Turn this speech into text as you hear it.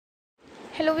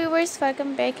Hello viewers,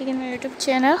 welcome back again my YouTube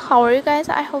channel. How are you guys?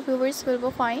 I hope viewers will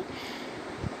be fine.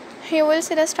 Here will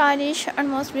see the stylish and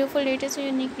most beautiful latest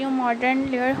unique new modern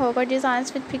layer hover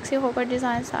designs with pixie hover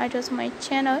designs items on my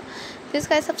channel. Please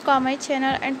guys subscribe my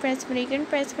channel and press bell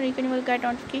icon. You will get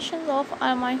notifications of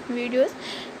all my videos.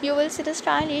 You will see the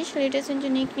stylish latest and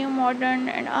unique new modern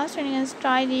and outstanding and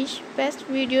stylish best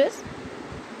videos.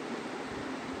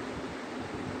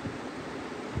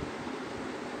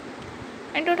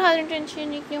 And 2020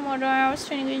 unique new modern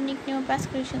outstanding unique new best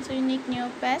collections, unique new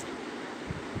best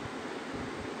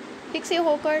pixie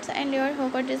hawkers and layered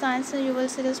hawker designs. So you will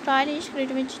see the stylish,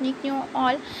 creative, unique new,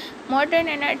 all modern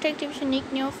and attractive, unique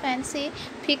new, fancy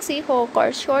pixie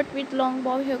hawkers. Short with long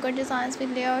bob hawker designs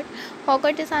with layered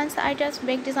hawker designs, items,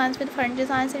 big designs with front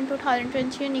designs in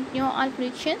 2020 unique new all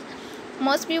collections.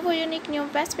 Most beautiful, unique new,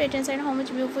 best patterns and how much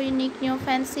beautiful, unique new,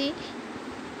 fancy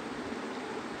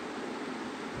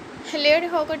layered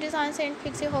hawker designs and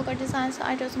pixie hawker designs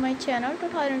items on my channel.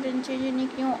 2020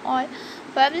 unique new, all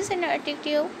fabulous and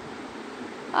attractive.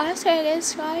 Hairstyles,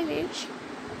 stylish,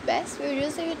 best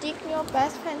videos, unique new,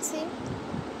 best fancy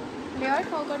layered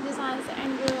hawker designs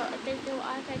and attractive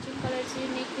eye-catching colors,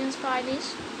 unique new,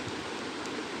 stylish.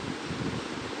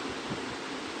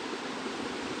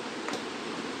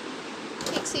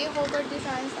 Pixie hawker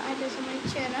designs items on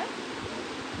my channel.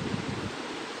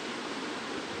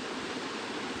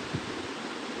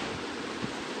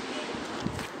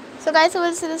 So guys, you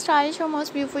will see the stylish or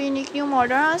most beautiful, unique new,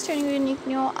 modern, outstanding, unique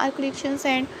new eye collections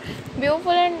and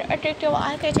beautiful and attractive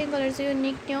eye-catching colors,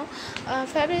 unique new,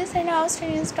 fabulous and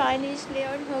outstanding, stylish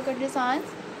layered hawker designs.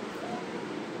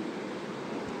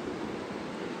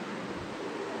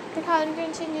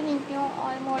 2020 unique new,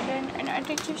 all modern and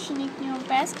attractive, unique new,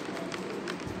 best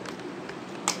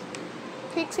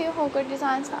pixie hawker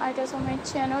designs items on my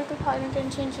channel.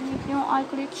 2020 unique new eye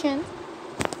collections.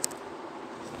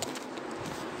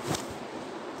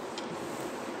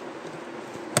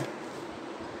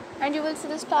 And you will see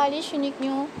the stylish, unique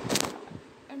new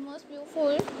and most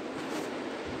beautiful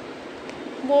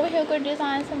bow hawker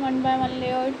designs and one by one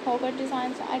layered hawker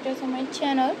designs items on my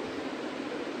channel.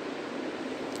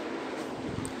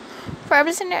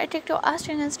 Fabulous and attractive,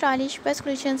 outstanding and stylish best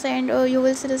collections, and you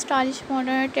will see the stylish,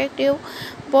 modern, attractive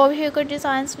bow hawker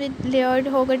designs with layered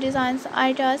hawker designs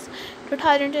items.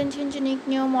 2020 unique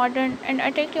new, modern and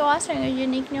attractive, outstanding,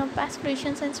 unique new best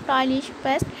collections and stylish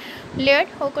best layered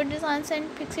hawker designs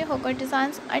and pixie hawker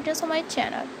designs items on my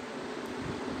channel.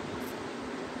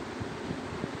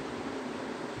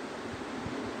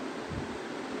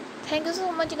 Thank you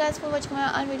so much guys for watching my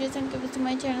all videos and keep visiting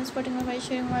my channel, supporting me by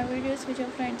sharing my videos with your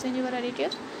friends and your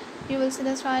relatives. You will see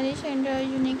the stylish and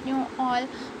unique new, all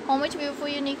how much beautiful,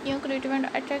 unique new, creative and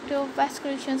attractive best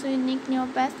collections, unique new,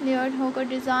 best layered hawker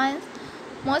designs,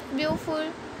 most beautiful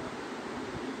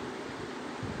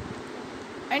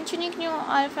and unique new,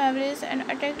 all fabulous and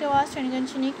attractive, outstanding and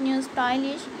unique new,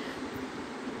 stylish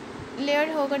layered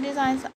hawker designs